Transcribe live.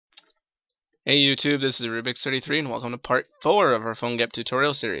Hey YouTube, this is Rubix33 and welcome to part 4 of our Phonegap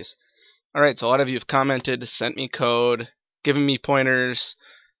tutorial series. Alright, so a lot of you have commented, sent me code, given me pointers,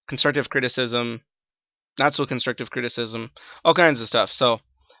 constructive criticism, not so constructive criticism, all kinds of stuff. So,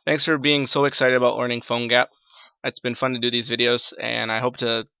 thanks for being so excited about learning Phonegap. It's been fun to do these videos and I hope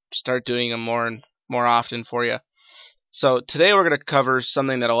to start doing them more and more often for you. So today we're going to cover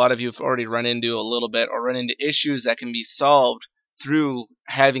something that a lot of you have already run into a little bit, or run into issues that can be solved through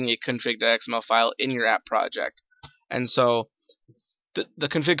having a config.xml file in your app project. And so the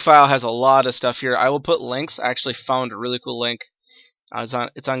config file has a lot of stuff here. I will put links. I actually found a really cool link. It's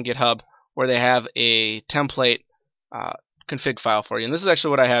on GitHub where they have a template config file for you. And this is actually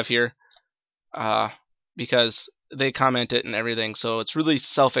what I have here because they comment it and everything. So it's really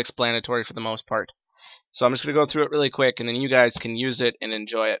self-explanatory for the most part. So I'm just going to go through it really quick, and then you guys can use it and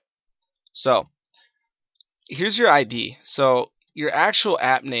enjoy it. So here's your ID. So your actual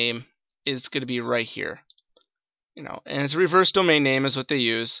app name is going to be right here, and it's a reverse domain name is what they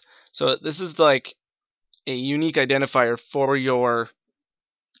use. So this is like a unique identifier for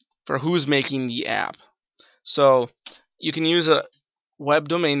who's making the app. So you can use a web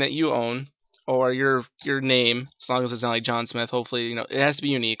domain that you own, or your name, as long as it's not like John Smith. Hopefully, it has to be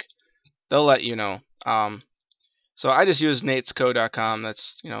unique. They'll let you know. So I just use natesco.com.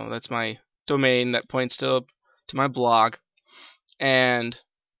 That's my domain that points to my blog, and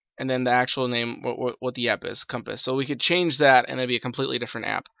then the actual name, what the app is, Compass. So we could change that, and it'd be a completely different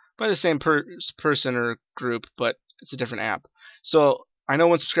app by the same person or group, but it's a different app. So I know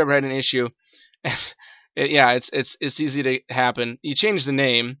one subscriber had an issue. It's easy to happen. You change the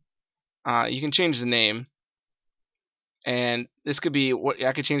name. You can change the name. And this could be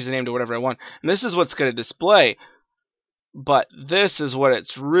I could change the name to whatever I want. And this is what's going to display. But this is what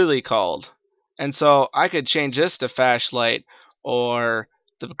it's really called. And so I could change this to Flashlight or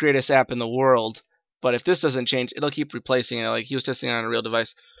the greatest app in the world. But if this doesn't change, it'll keep replacing it. Like he was testing it on a real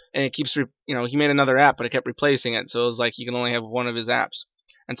device, and it keeps he made another app, but it kept replacing it. So it was like you can only have one of his apps.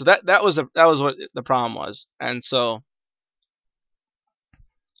 And so that was what the problem was. And so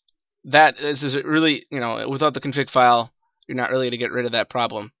this is really, without the config file, you're not really going to get rid of that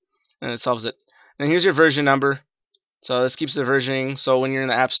problem, and it solves it. And here's your version number. So this keeps the versioning. So when you're in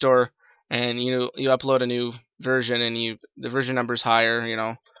the App Store and you upload a new version and the version number is higher,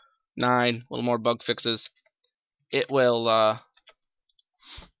 9, a little more bug fixes, it will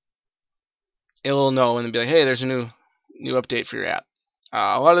know and be like, hey, there's a new update for your app.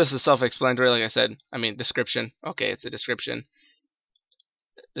 A lot of this is self-explanatory, like I said. Description. Okay, it's a description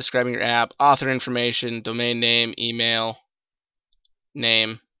describing your app, author information, domain name, email,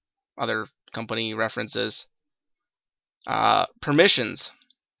 name, other company references. Permissions.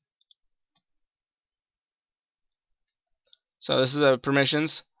 So this is the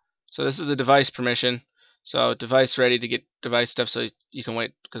permissions. So this is the device permission. So device ready to get device stuff, so you can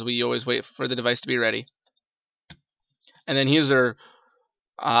wait, because we always wait for the device to be ready. And then user,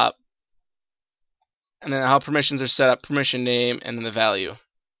 and then how permissions are set up, permission name, and then the value,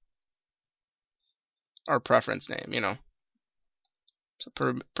 or preference name, So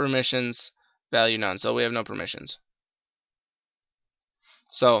permissions, value none. So we have no permissions.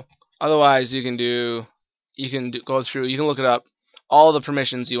 So otherwise you can go through, you can look it up, all the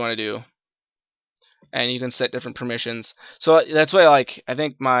permissions you want to do, and you can set different permissions. So that's why I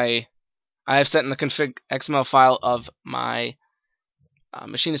think I have set in the config.xml file of my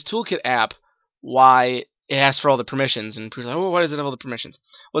Machinist Toolkit app why it asks for all the permissions, and people are like, oh, why does it have all the permissions?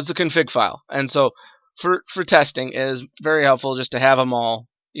 Well, it's the config file, and so for testing, it is very helpful just to have them all.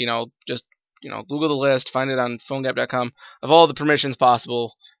 Google the list, find it on Phonegap.com of all the permissions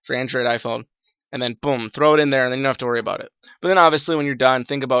possible for Android, iPhone, and then boom, throw it in there, and then you don't have to worry about it. But then obviously when you're done,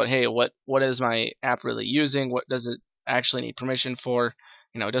 think about, hey, what is my app really using? What does it actually need permission for?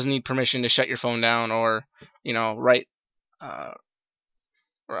 It doesn't need permission to shut your phone down, or write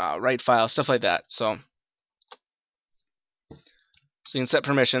files, stuff like that. So you can set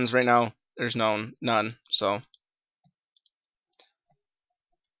permissions. Right now there's none. So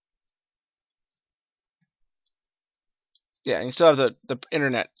yeah, and you still have the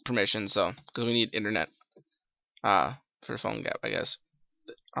internet permissions, so because we need internet for Phonegap, I guess,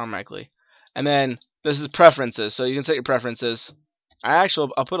 automatically. And then this is preferences, so you can set your preferences.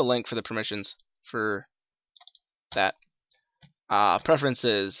 I'll put a link for the permissions for that.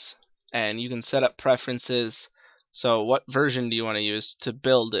 Preferences, and you can set up preferences. So what version do you want to use to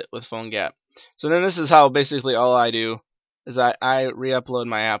build it with Phonegap? So then this is how basically all I do is I re-upload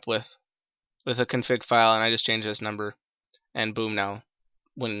my app with a config file, and I just change this number, and boom, now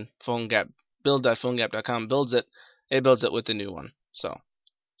when Phonegap build.phonegap.com builds it, it builds it with the new one. So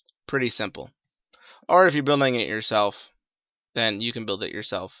pretty simple. Or if you're building it yourself, then you can build it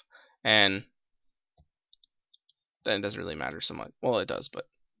yourself, and then it doesn't really matter so much. Well, it does, but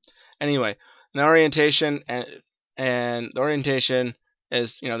anyway, the orientation and the orientation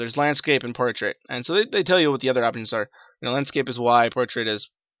is, there's landscape and portrait, and so they tell you what the other options are. Landscape is Y, portrait is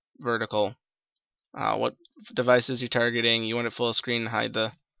vertical. What devices you're targeting, you want it full screen, hide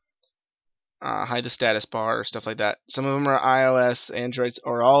the status bar or stuff like that. Some of them are iOS, Androids,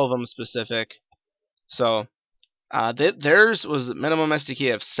 or all of them specific. So theirs was minimum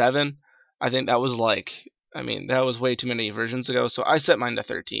SDK of 7. I think that was that was way too many versions ago. So I set mine to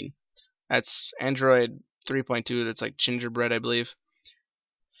 13. That's Android 3.2. That's like Gingerbread, I believe,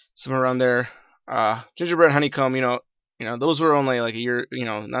 somewhere around there. Gingerbread, Honeycomb. Those were only like a year.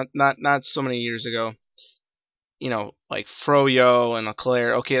 Not so many years ago. Like Froyo and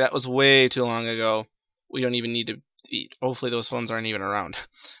Eclair. Okay, that was way too long ago. We don't even need to eat. Hopefully those phones aren't even around.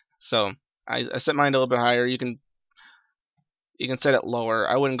 So I set mine a little bit higher. You can set it lower.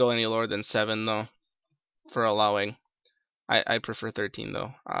 I wouldn't go any lower than 7 though, for allowing. I prefer 13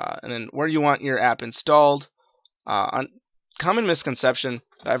 though. And then where you want your app installed. Common misconception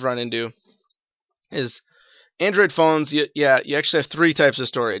that I've run into is Android phones. You actually have 3 types of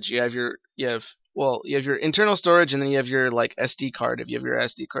storage. You have your internal storage, and then you have your SD card if you have your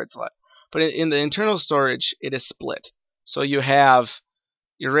SD card slot. But in the internal storage, it is split. So you have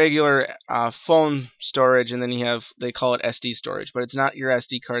your regular phone storage, and then you have, they call it SD storage, but it's not your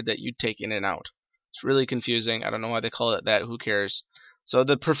SD card that you take in and out. It's really confusing. I don't know why they call it that. Who cares? So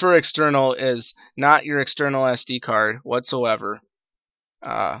the prefer external is not your external SD card whatsoever.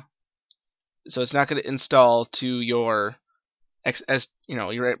 So it's not going to install to your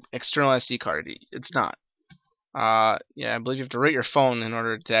your external SD card. It's not. I believe you have to rate your phone in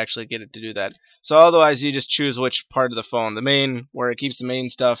order to actually get it to do that. So otherwise, you just choose which part of the phone, the main, where it keeps the main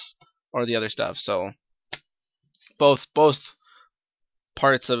stuff, or the other stuff. So both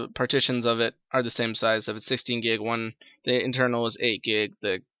partitions of it are the same size. If it's 16 gig, the internal is 8 gig,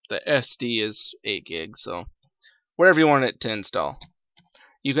 the SD is 8 gig. So wherever you want it to install.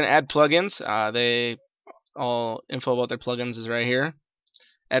 You can add plugins. All info about their plugins is right here.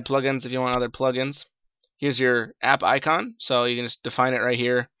 Add plugins if you want other plugins. Here's your app icon, so you can just define it right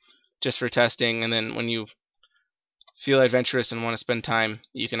here just for testing, and then when you feel adventurous and want to spend time,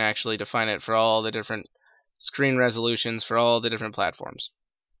 you can actually define it for all the different screen resolutions for all the different platforms.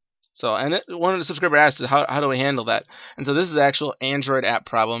 So, and one of the subscriber asked is how do we handle that? And so this is an actual Android app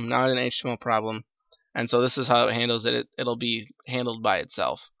problem, not an HTML problem. And so this is how it handles it. It'll be handled by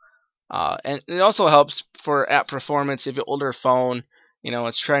itself. And it also helps for app performance. If your older phone,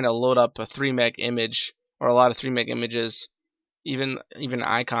 it's trying to load up a 3 meg image or a lot of 3 meg images, even an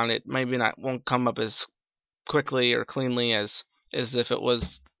icon, it maybe won't come up as quickly or cleanly as if it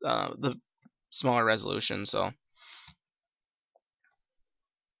was the smaller resolution. So,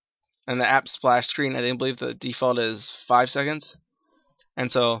 and the app splash screen, I believe the default is 5 seconds. And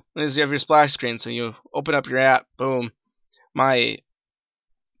so as you have your splash screen, so you open up your app, boom, my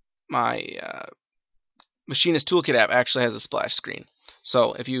Machinist Toolkit app actually has a splash screen.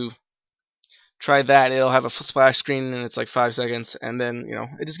 So if you try that, it'll have a splash screen, and it's like 5 seconds, and then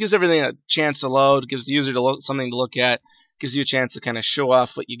it just gives everything a chance to load, gives the user something to look at, gives you a chance to kind of show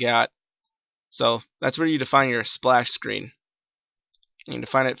off what you got. So that's where you define your splash screen. You can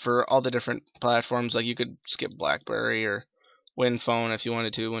define it for all the different platforms. Like you could skip BlackBerry or WinPhone if you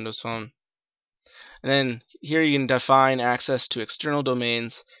wanted to, Windows Phone. And then here you can define access to external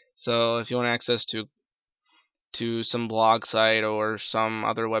domains. So if you want access to some blog site or some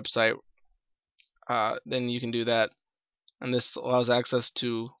other website, then you can do that. And this allows access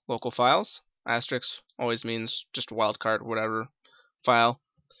to local files. Asterisk always means just a wildcard, whatever file.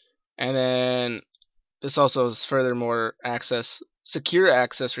 And then this also is furthermore secure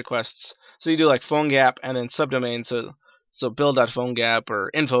access requests. So you do like Phonegap and then subdomain. So build.phonegap or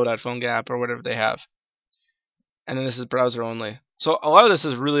info.phonegap or whatever they have. And then this is browser only. So a lot of this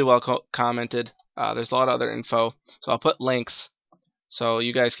is really well commented. There's a lot of other info. So I'll put links so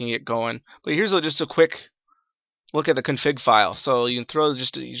you guys can get going. But here's just a quick look at the config file. So you can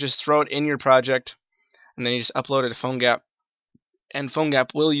just throw it in your project, and then you just upload it to Phonegap. And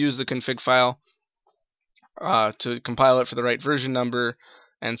Phonegap will use the config file to compile it for the right version number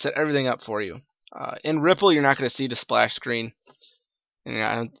and set everything up for you. In Ripple, you're not going to see the splash screen, and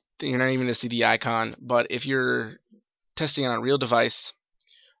you're not even going to see the icon. But if you're testing on a real device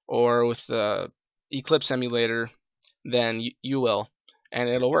or with the Eclipse emulator, then you will, and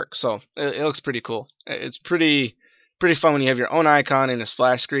it'll work. So it looks pretty cool. It's pretty fun when you have your own icon and a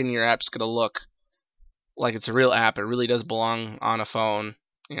splash screen, and your app's going to look like it's a real app. It really does belong on a phone.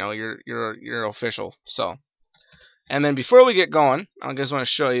 you're official. So, and then before we get going, I just want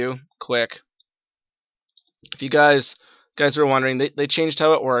to show you quick. If you guys were wondering, they changed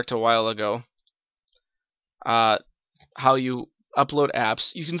how it worked a while ago. How you upload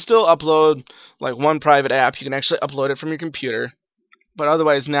apps. You can still upload like one private app. You can actually upload it from your computer. But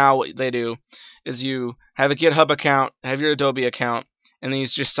otherwise now what they do is you have a GitHub account, have your Adobe account, and then you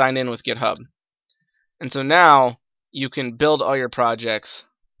just sign in with GitHub. And so now you can build all your projects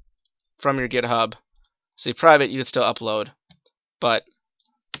from your GitHub. See, private you could still upload, but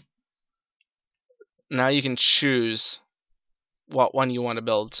now you can choose what one you want to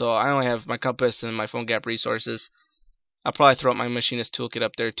build. So I only have my Compass and my Phonegap resources. I'll probably throw up my Machinist toolkit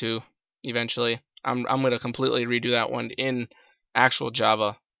up there too eventually. I'm going to completely redo that one in actual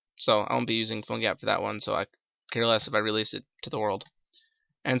Java. So I won't be using Phonegap for that one, so I care less if I release it to the world.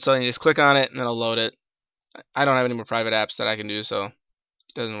 And so you just click on it and then it'll load it. I don't have any more private apps that I can do, so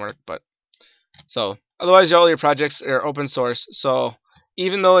it doesn't work. But so otherwise all your projects are open source. So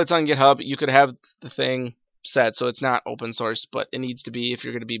even though it's on GitHub, you could have the thing set so it's not open source, but it needs to be if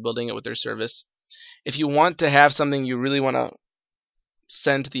you're going to be building it with their service. If you want to have something you really want to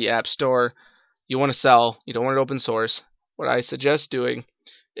send to the App Store, you want to sell, you don't want it open source, what I suggest doing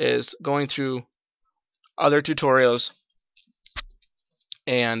is going through other tutorials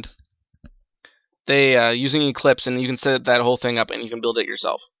and they using Eclipse, and you can set that whole thing up and you can build it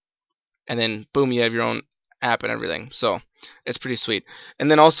yourself. And then boom, you have your own app and everything. So it's pretty sweet.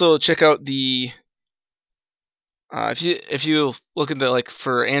 And then also check out the if you look at the, like,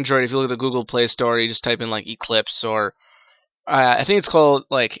 for Android, if you look at the Google Play Store, you just type in like Eclipse, or I think it's called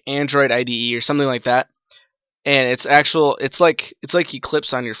like Android IDE or something like that. And it's like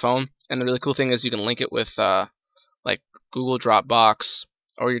Eclipse on your phone. And the really cool thing is you can link it with like Google Dropbox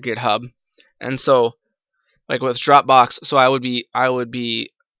or your GitHub. And so, like with Dropbox, so I would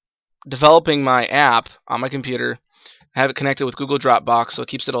be developing my app on my computer, have it connected with Google Dropbox, so it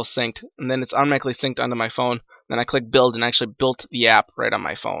keeps it all synced, and then it's automatically synced onto my phone. Then I click build, and I actually built the app right on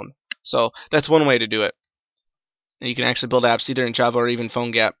my phone. So that's one way to do it. And you can actually build apps either in Java or even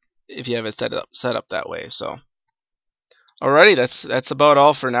Phonegap if you have it set up that way. So, alrighty, that's about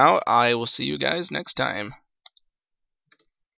all for now. I will see you guys next time.